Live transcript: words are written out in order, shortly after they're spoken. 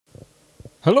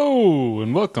Hello,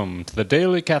 and welcome to the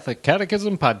Daily Catholic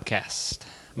Catechism Podcast.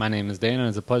 My name is Dana, and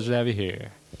it's a pleasure to have you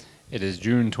here. It is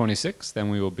June 26th,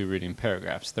 and we will be reading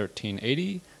paragraphs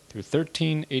 1380 through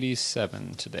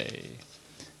 1387 today.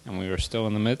 And we are still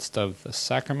in the midst of the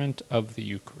Sacrament of the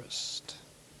Eucharist.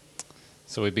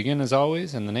 So we begin, as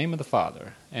always, in the name of the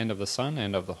Father, and of the Son,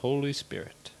 and of the Holy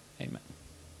Spirit. Amen.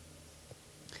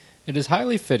 It is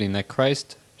highly fitting that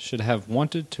Christ should have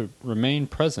wanted to remain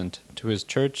present to his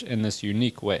church in this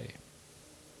unique way.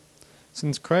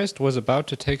 Since Christ was about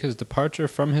to take his departure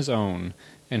from his own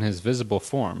in his visible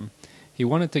form, he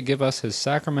wanted to give us his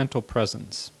sacramental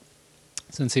presence.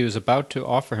 Since he was about to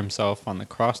offer himself on the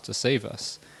cross to save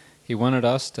us, he wanted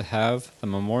us to have the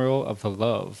memorial of the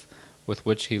love with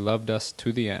which he loved us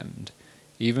to the end,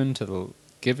 even to the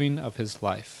giving of his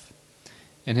life.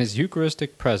 In his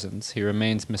Eucharistic presence he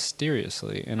remains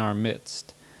mysteriously in our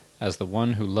midst, as the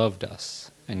one who loved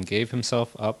us and gave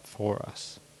himself up for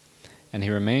us. And he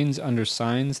remains under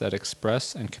signs that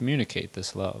express and communicate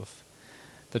this love.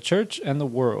 The Church and the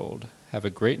world have a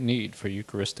great need for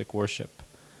Eucharistic worship.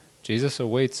 Jesus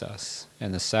awaits us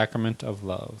in the sacrament of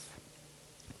love.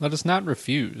 Let us not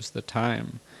refuse the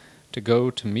time to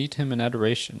go to meet him in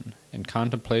adoration, in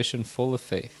contemplation full of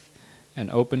faith,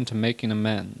 and open to making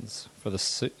amends for the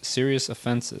serious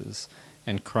offenses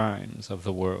and crimes of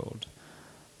the world.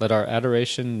 Let our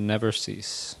adoration never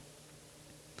cease.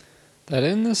 That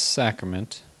in this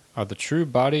sacrament are the true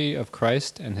body of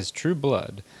Christ and his true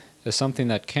blood is something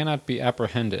that cannot be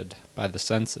apprehended by the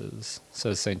senses,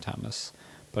 says St. Thomas,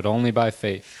 but only by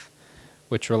faith,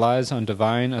 which relies on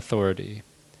divine authority.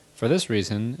 For this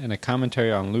reason, in a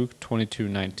commentary on Luke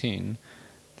 22:19,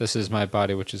 "This is my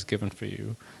body which is given for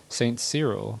you," St.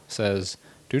 Cyril says,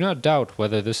 "Do not doubt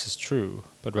whether this is true,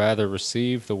 but rather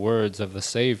receive the words of the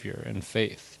Savior in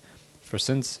faith. For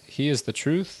since he is the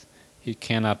truth, he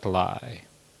cannot lie.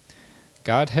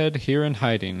 Godhead here in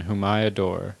hiding, whom I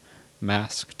adore,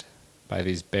 masked by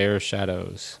these bare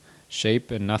shadows, shape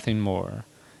and nothing more.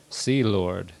 See,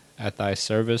 Lord, at thy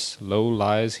service low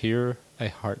lies here a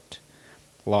heart,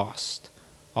 lost,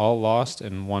 all lost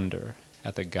in wonder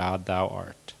at the God thou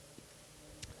art.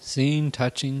 Seeing,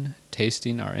 touching,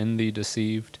 tasting are in thee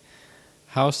deceived.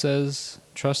 How says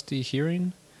trusty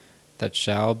hearing? That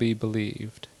shall be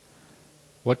believed.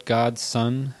 What God's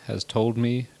Son has told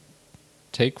me,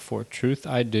 take for truth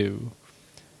I do.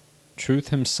 Truth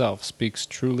himself speaks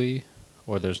truly,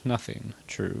 or there's nothing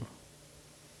true."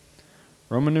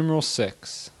 Roman numeral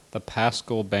 6, the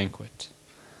Paschal Banquet.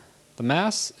 The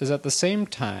Mass is at the same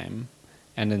time,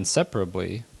 and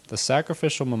inseparably, the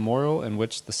sacrificial memorial in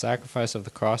which the sacrifice of the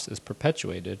cross is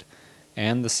perpetuated,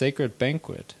 and the sacred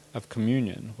banquet of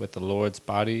communion with the Lord's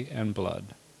body and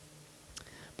blood.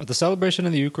 But the celebration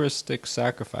of the Eucharistic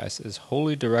sacrifice is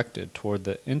wholly directed toward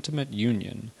the intimate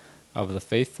union of the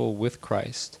faithful with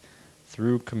Christ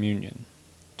through communion.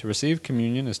 To receive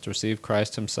communion is to receive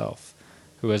Christ himself,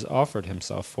 who has offered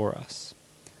himself for us.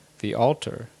 The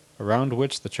altar, around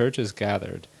which the Church is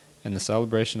gathered in the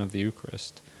celebration of the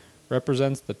Eucharist,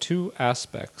 represents the two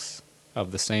aspects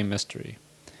of the same mystery,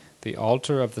 the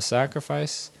altar of the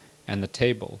sacrifice and the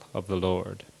table of the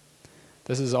Lord.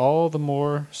 This is all the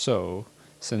more so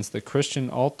since the Christian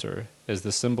altar is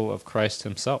the symbol of Christ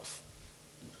himself,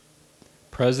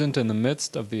 present in the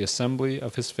midst of the assembly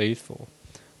of his faithful,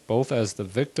 both as the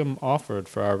victim offered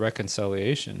for our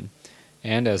reconciliation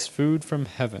and as food from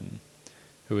heaven,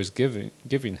 who is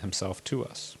giving himself to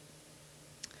us.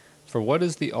 For what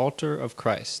is the altar of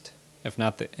Christ, if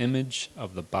not the image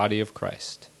of the body of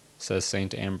Christ, says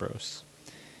St. Ambrose.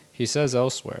 He says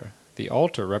elsewhere, the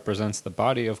altar represents the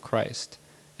body of Christ,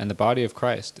 and the body of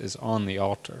Christ is on the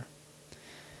altar.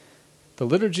 The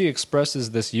liturgy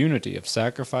expresses this unity of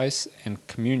sacrifice and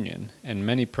communion in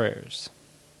many prayers.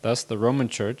 Thus the Roman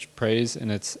Church prays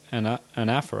in its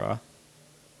anaphora,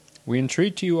 "We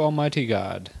entreat you, Almighty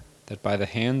God, that by the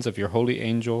hands of your holy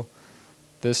angel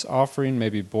this offering may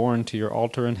be borne to your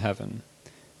altar in heaven,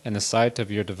 in the sight of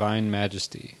your divine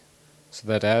majesty, so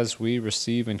that as we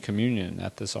receive in communion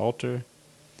at this altar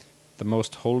the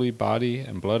most holy body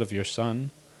and blood of your Son,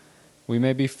 we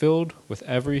may be filled with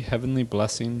every heavenly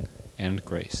blessing and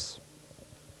grace.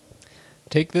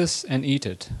 Take this and eat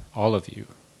it, all of you."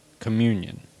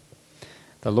 Communion.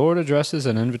 The Lord addresses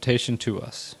an invitation to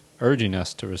us, urging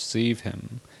us to receive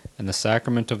him in the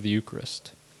sacrament of the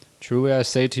Eucharist. "Truly I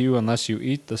say to you, unless you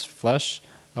eat the flesh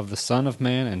of the Son of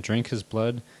Man and drink his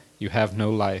blood, you have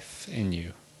no life in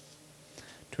you."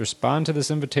 To respond to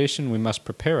this invitation, we must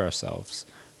prepare ourselves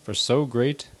for so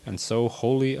great and so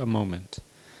holy a moment.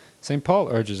 St. Paul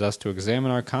urges us to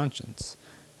examine our conscience.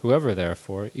 Whoever,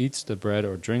 therefore, eats the bread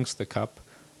or drinks the cup,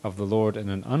 of the Lord in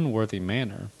an unworthy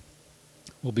manner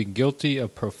will be guilty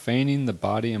of profaning the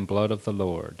body and blood of the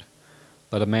Lord.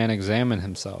 Let a man examine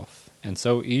himself, and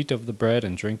so eat of the bread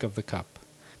and drink of the cup.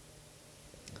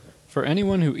 For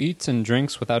anyone who eats and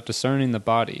drinks without discerning the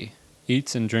body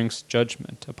eats and drinks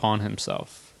judgment upon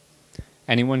himself.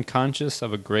 Anyone conscious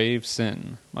of a grave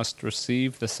sin must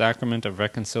receive the sacrament of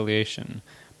reconciliation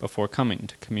before coming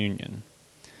to communion.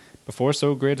 Before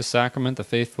so great a sacrament, the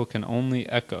faithful can only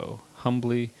echo,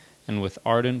 humbly and with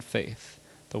ardent faith,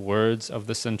 the words of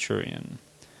the centurion,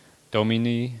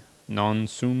 Domini non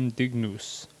sum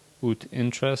dignus, ut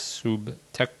intres sub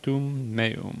tectum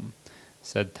meum,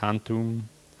 sed tantum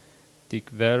dic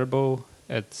verbo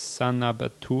et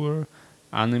sanabatur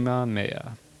anima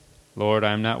mea. Lord,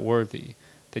 I am not worthy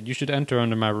that you should enter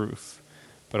under my roof,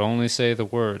 but only say the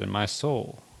word, and my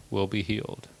soul will be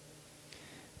healed.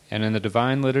 And in the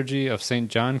divine liturgy of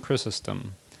St. John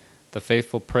Chrysostom, the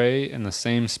faithful pray in the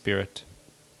same spirit,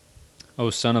 O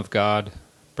Son of God,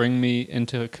 bring me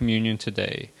into communion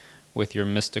today with your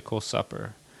mystical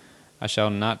supper. I shall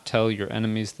not tell your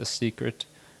enemies the secret,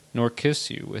 nor kiss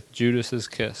you with Judas's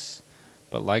kiss,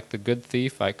 but like the good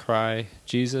thief I cry,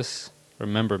 Jesus,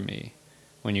 remember me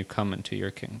when you come into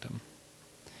your kingdom.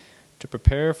 To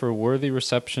prepare for worthy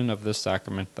reception of this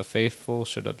sacrament, the faithful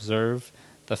should observe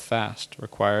the fast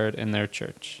required in their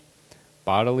church.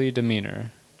 Bodily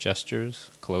demeanor, gestures,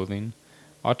 clothing,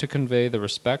 ought to convey the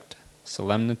respect,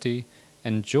 solemnity,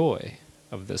 and joy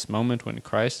of this moment when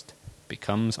Christ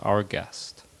becomes our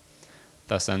guest.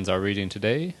 Thus ends our reading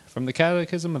today from the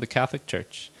Catechism of the Catholic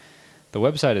Church. The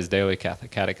website is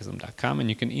dailycatholiccatechism.com, and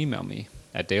you can email me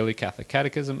at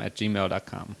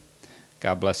dailycatholiccatechism@gmail.com.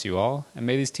 God bless you all, and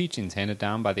may these teachings handed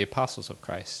down by the apostles of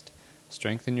Christ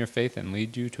strengthen your faith and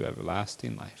lead you to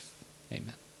everlasting life.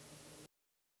 Amen.